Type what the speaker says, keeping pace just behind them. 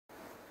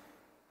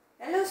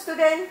Hello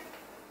student.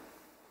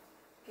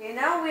 Okay,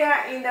 now we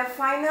are in the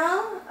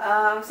final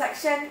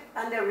section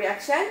under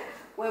reaction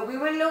where we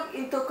will look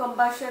into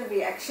combustion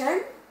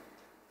reaction.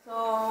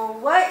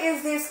 So why is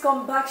this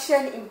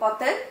combustion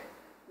important?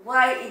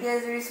 Why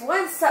there is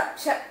one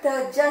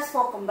sub-chapter just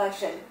for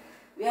combustion?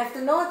 We have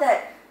to know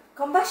that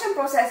combustion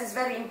process is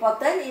very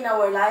important in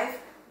our life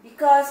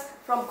because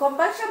from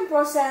combustion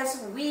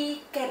process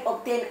we can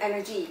obtain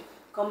energy.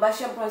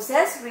 Combustion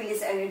process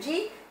release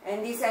energy,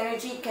 and this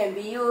energy can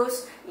be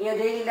used in your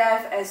daily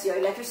life as your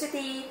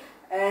electricity,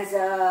 as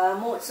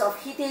modes of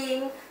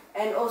heating,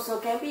 and also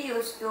can be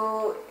used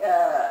to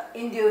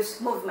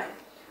induce movement.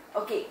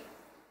 Okay,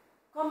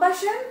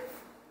 combustion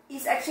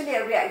is actually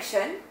a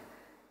reaction.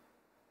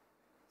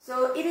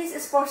 So it is a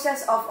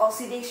process of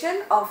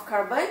oxidation of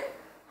carbon,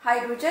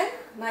 hydrogen,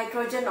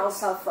 nitrogen or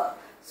sulfur.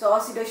 So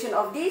oxidation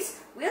of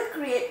this will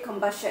create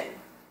combustion.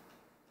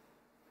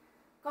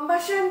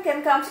 Combustion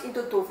can come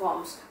into two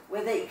forms,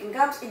 whether it can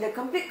come in the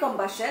complete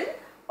combustion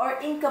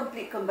or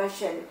incomplete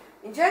combustion.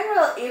 In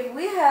general, if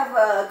we have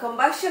a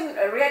combustion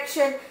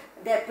reaction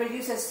that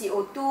produces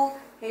CO2,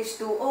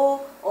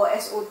 H2O or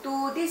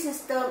SO2, this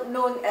is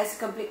known as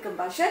complete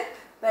combustion.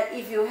 But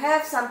if you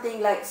have something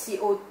like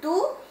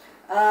CO2,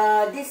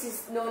 this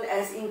is known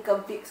as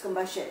incomplete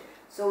combustion.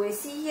 So we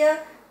see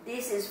here,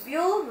 this is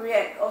fuel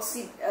react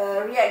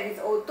with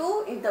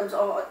O2 in terms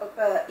of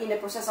in the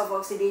process of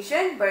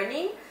oxidation,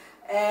 burning,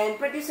 and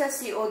produces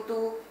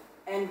CO2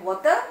 and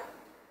water.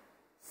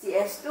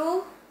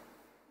 CS2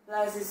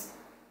 plus this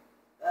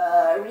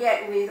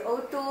react with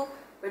O2,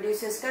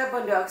 produces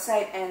carbon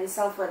dioxide and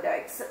sulfur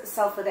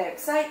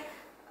dioxide.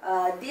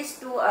 These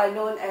two are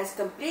known as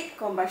complete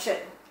combustion.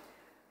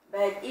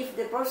 But if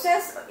the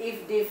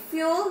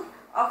fuel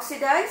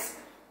oxidizes,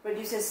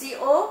 produces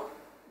CO,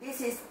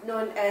 this is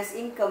known as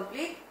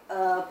incomplete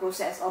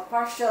process or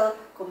partial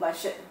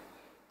combustion.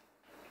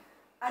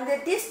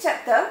 Under this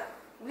chapter,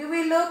 we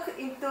will look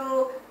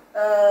into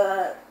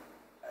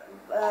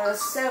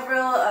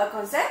several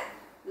concepts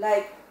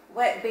like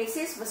wet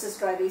basis versus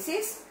dry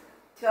basis,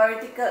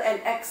 theoretical and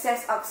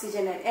excess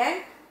oxygen and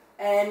air,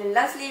 and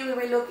lastly we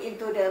will look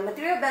into the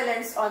material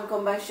balance on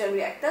combustion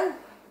reactor.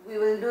 We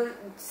will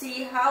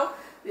see how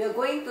we are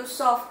going to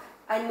solve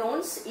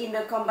unknowns in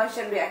the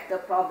combustion reactor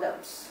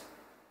problems.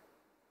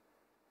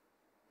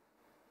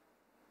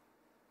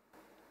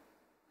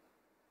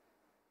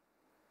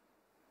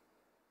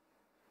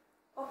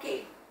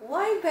 Okay,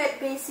 why wet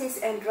basis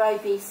and dry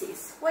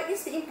basis? What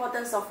is the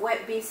importance of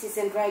wet basis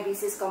and dry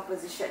basis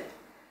composition?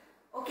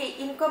 Okay,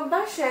 in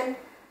combustion,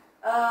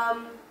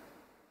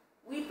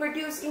 we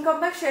produce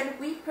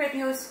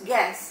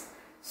gas.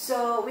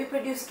 So we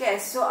produce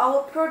gas. So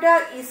our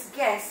product is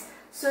gas.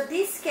 So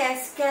this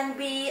gas can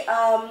be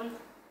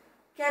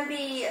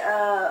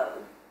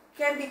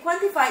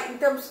quantified in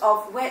terms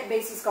of wet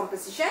basis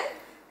composition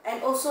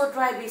and also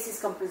dry basis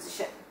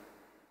composition.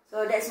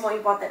 So that's more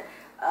important.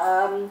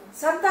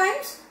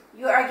 Sometimes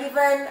you are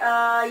given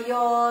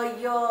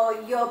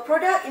your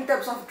product in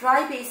terms of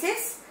dry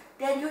basis,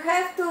 then you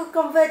have to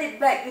convert it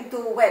back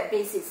into wet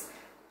basis.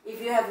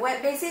 If you have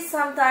wet basis,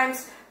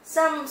 sometimes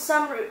some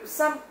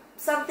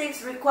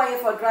things require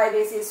for dry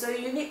basis, so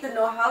you need to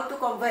know how to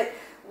convert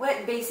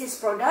wet basis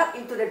product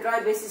into the dry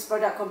basis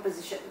product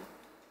composition.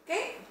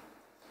 Okay,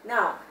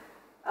 now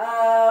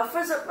now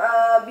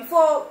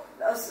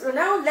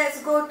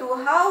let's go to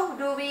how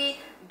do we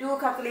do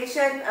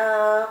calculation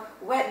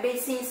wet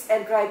basis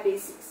and dry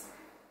basis.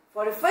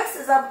 For the first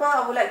example,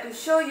 I would like to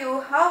show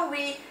you how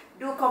we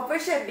do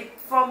conversion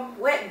from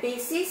wet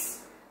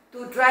basis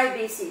to dry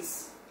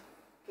basis.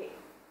 Okay,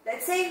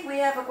 let's say we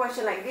have a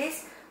question like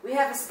this. We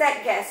have a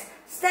stacked gas.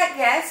 Stacked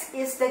gas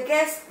is the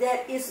gas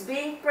that is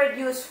being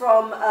produced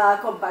from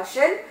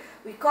combustion.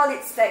 We call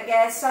it stacked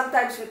gas.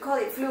 Sometimes we call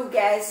it flue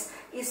gas.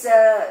 It's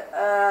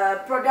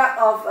a product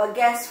of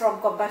gas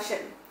from combustion.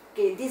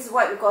 Okay, this is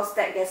what we call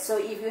stacked gas. So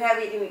if you have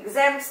it in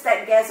exam,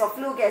 stacked gas or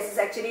flue gas is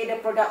actually the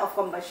product of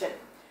combustion.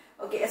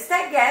 Okay, a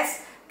stacked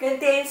gas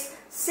contains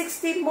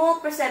 60 mole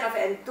percent of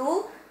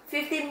N2,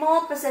 50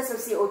 mole percent of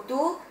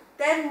CO2,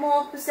 10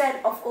 mole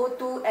percent of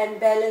O2 and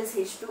balance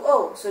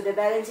H2O. So the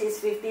balance is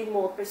 15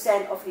 mole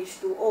percent of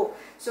H2O.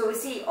 So we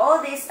see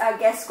all these are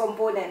gas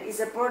component. It's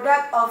a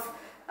product of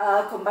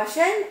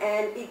combustion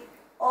and it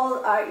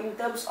all are in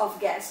terms of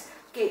gas.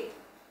 Okay.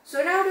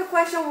 So now the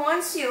question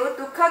wants you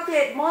to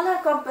calculate molar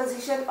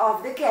composition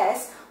of the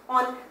gas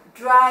on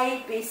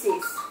dry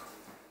basis.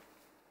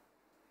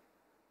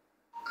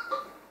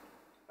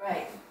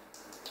 Right.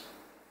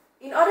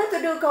 In order to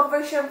do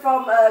conversion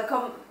from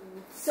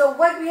so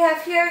what we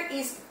have here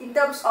is in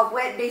terms of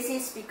wet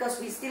basis because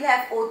we still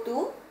have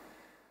O2.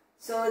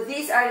 So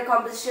these are the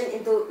composition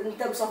in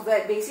terms of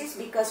wet basis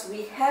because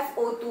we have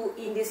O2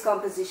 in this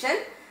composition.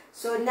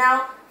 So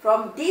now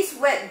from this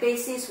wet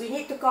basis we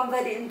need to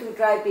convert it into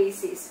dry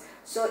basis.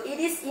 So it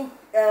is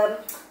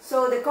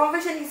so the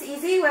conversion is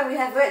easy when we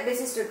have wet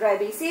basis to dry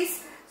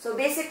basis. So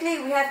basically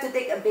we have to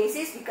take a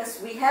basis because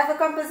we have a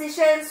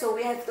composition, so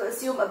we have to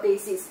assume a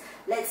basis.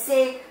 Let's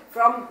say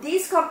from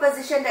this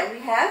composition that we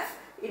have,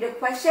 in the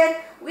question,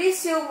 we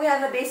assume we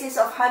have a basis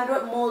of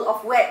 100 mole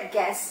of wet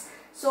gas.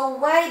 So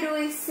why do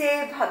we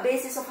say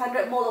basis of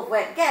 100 mole of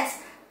wet gas?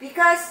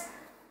 Because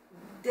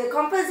the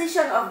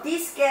composition of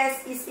this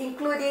gas is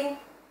including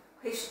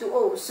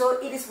H2O, so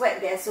it is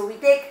wet gas. So we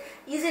take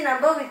easy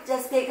number, we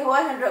just take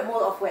 100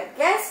 mole of wet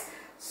gas.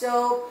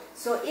 So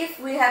if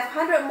we have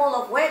 100 mole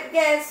of wet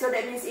gas, so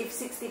that means if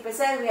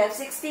 60%, we have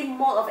 60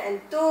 mole of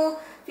N2,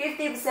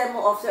 50%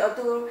 mole of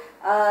CO2,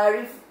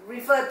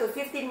 refer to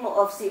 15 mole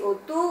of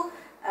CO2,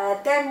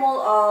 10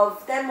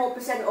 mole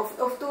percent of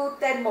O2,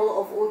 10 mole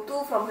of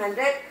O2 from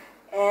 100,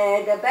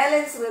 and the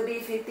balance will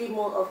be 50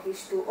 mole of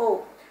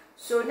H2O.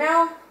 So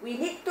now we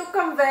need to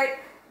convert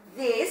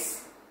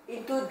this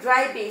into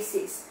dry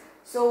basis.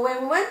 So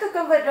when we want to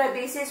convert dry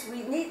basis,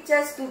 we need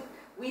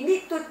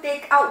to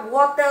take out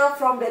water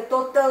from the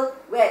total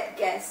wet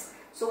gas.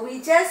 So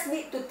we just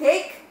need to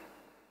take,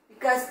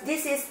 because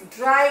this is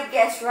dry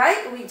gas,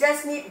 right? We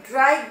just need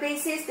dry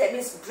basis, that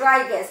means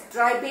dry gas.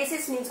 Dry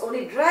basis means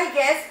only dry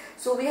gas,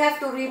 so we have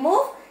to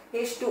remove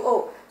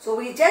H2O. So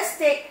we just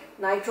take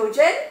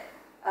nitrogen,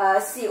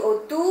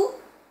 CO2,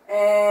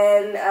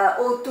 and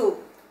O2.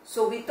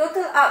 So we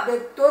total up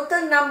the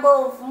total number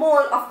of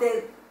mole of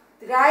the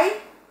dry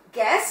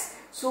gas.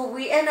 So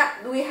we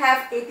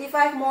have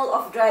 85 mole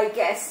of dry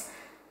gas.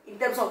 In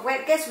terms of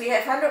wet gas, we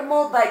have 100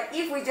 mole, but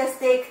if we just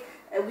take,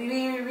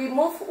 we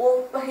remove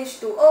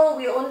H2O,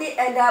 we only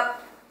end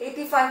up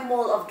 85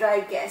 mole of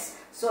dry gas.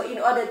 So in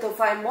order to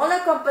find molar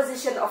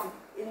composition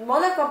in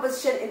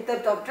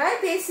terms of dry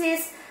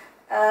basis,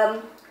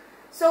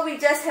 so we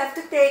just have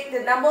to take the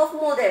number of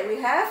mole that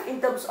we have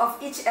in terms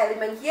of each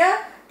element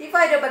here,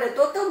 divided by the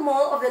total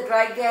mole of the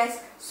dry gas.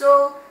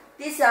 So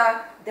these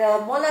are the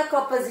molar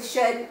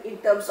composition in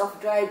terms of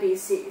dry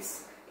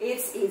basis.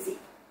 It's easy.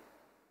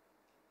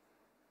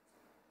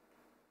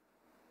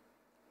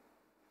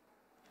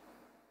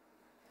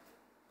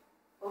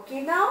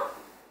 Okay, now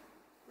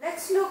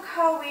let's look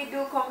how we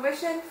do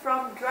conversion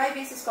from dry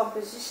basis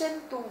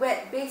composition to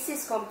wet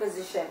basis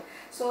composition.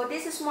 So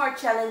this is more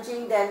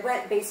challenging than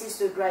wet basis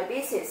to dry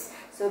basis.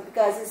 So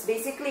because it's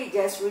basically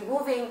just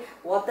removing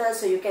water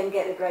so you can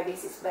get a dry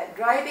basis. But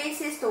dry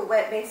basis to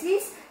wet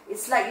basis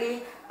is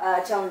slightly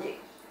challenging.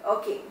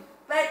 Okay,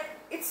 but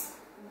it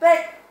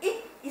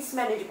is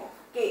manageable.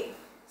 Okay,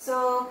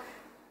 so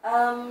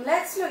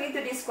let's look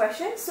into this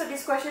question. So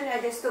this question I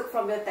just took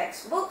from the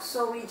textbook.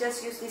 So we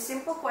just use this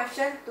simple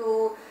question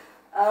to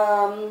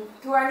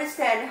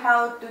understand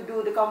how to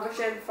do the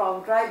conversion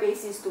from dry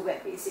basis to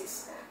wet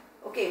basis.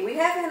 Okay, we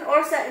have an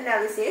ORSAT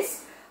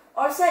analysis.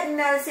 ORSAT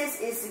analysis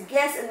is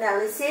gas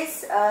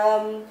analysis.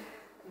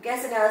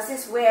 Gas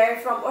analysis, where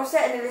from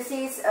ORSAT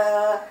analysis,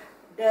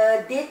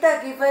 the data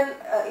given,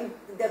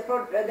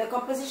 the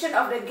composition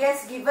of the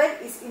gas given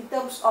is in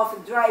terms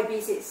of dry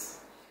basis.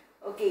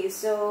 Okay,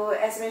 so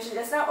as mentioned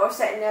just now,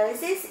 ORSAT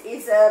analysis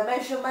is a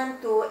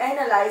measurement to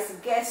analyze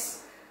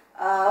gas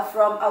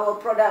from our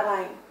product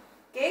line.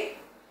 Okay,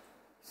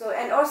 so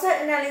an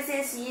ORSAT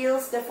analysis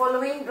yields the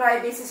following dry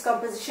basis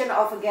composition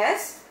of a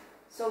gas.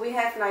 So we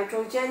have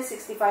nitrogen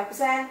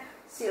 65%,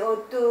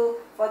 CO2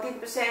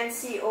 14%,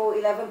 CO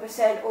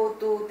 11%,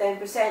 O2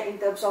 10% in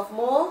terms of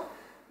molar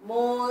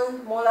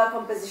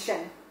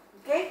composition.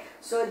 Okay,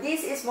 so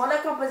this is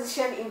molar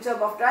composition in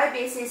terms of dry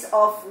basis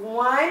of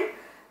one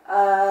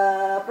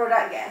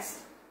product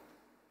gas.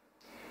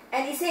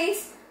 And it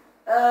says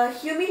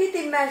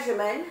humidity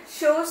measurement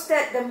shows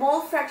that the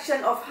mole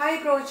fraction of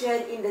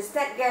hydrogen in the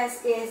stat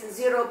gas is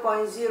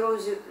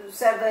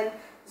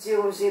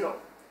 0.0700.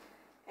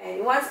 And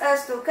it wants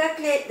us to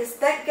calculate the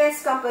stat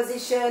gas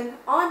composition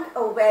on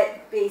a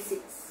wet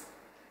basis.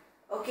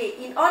 Okay,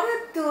 in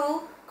order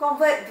to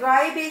convert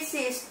dry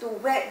basis to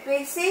wet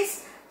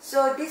basis,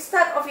 so this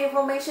type of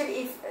information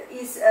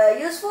is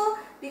useful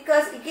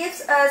because it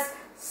gives us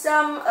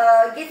some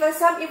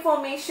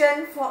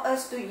information for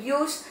us to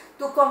use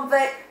to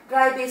convert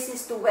dry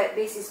basis to wet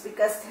basis,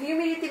 because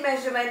humidity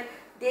measurement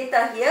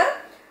data here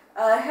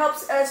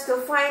helps us to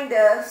find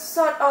the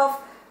sort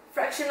of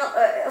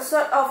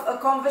a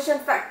conversion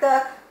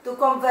factor to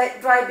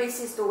convert dry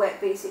basis to wet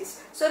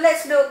basis. So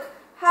let's look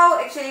how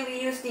actually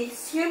we use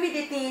this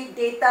humidity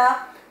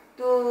data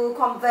to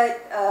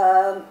convert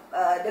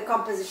the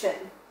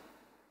composition.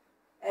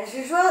 As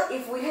usual,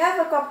 if we have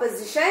a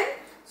composition,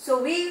 so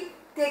we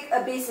take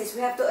a basis.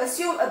 We have to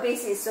assume a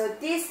basis. So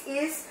this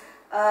is,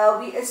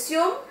 we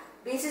assume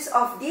basis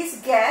of this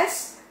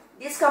gas.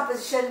 This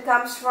composition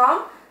comes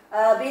from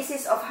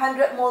basis of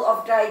 100 mole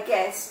of dry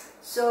gas.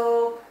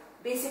 So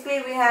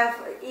basically we have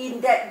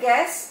in that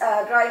gas,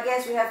 dry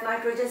gas, we have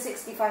nitrogen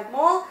 65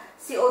 mole,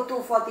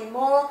 CO2 14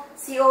 mole,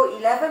 CO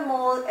 11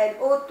 mole, and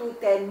O2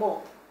 10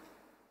 mole.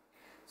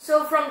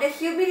 So from the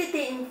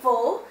humidity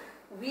info,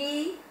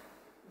 we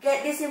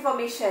get this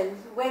information.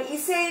 When it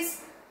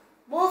says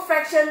mole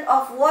fraction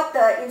of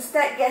water in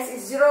stat gas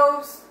is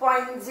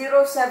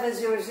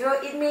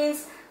 0.0700, it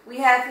means we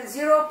have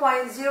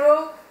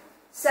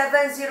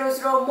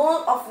 0.0700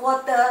 mole of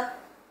water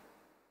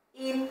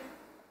in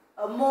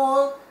a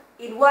mole,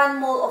 in 1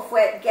 mole of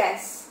wet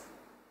gas.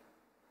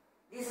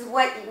 This is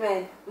what it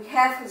meant. We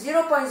have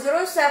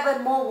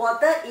 0.07 mole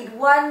water in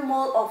 1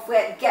 mole of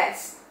wet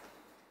gas.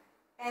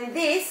 And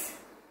this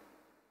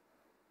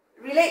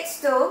relates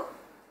to,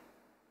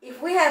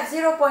 if we have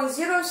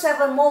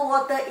 0.07 mole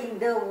water in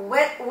the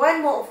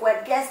 1 mole of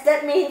wet gas,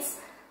 that means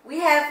we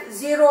have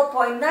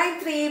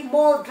 0.93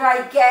 mole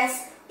dry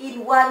gas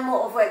in 1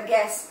 mole of wet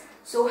gas.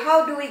 So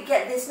how do we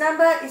get this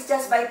number? It's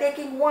just by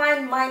taking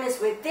 1 minus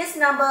with this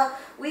number.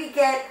 We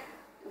get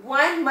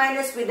 1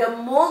 minus with the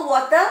mole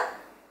water.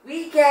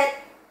 We get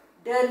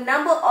the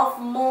number of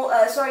mole,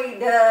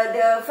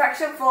 the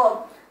fraction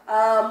for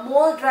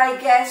mole dry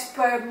gas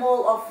per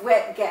mole of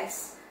wet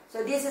gas.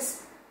 So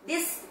these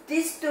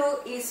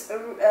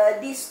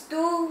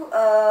two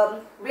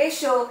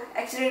ratio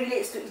actually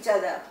relates to each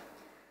other.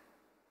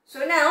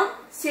 So now,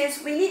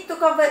 since we need to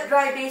convert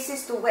dry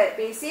basis to wet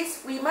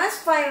basis, we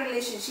must find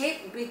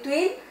relationship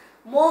between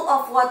mole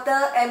of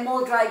water and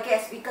mole dry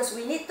gas, because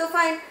we need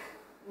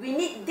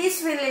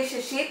this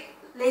relationship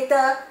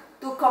later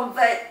to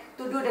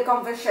do the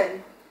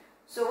conversion.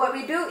 So what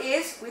we do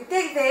is we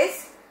take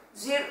this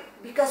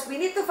because we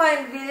need to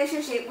find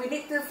relationship. We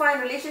need to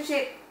find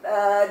relationship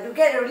to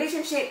get a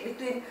relationship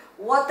between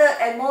water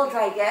and mole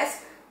dry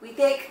gas. We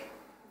take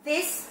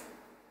this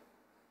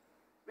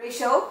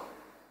ratio,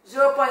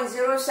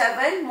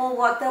 0.07 mole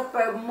water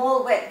per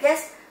mole wet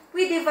gas.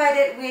 We divide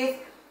it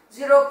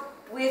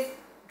with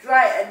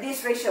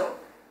this ratio,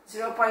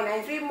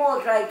 0.93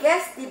 mole dry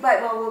gas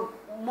divided by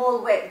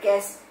mole wet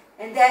gas,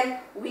 and then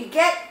we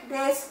get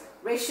this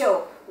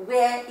ratio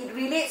where it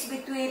relates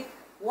between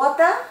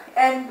water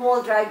and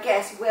mole dry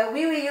gas, where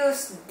we will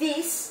use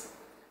this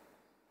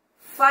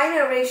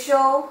final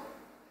ratio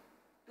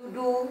to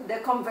do the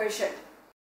conversion.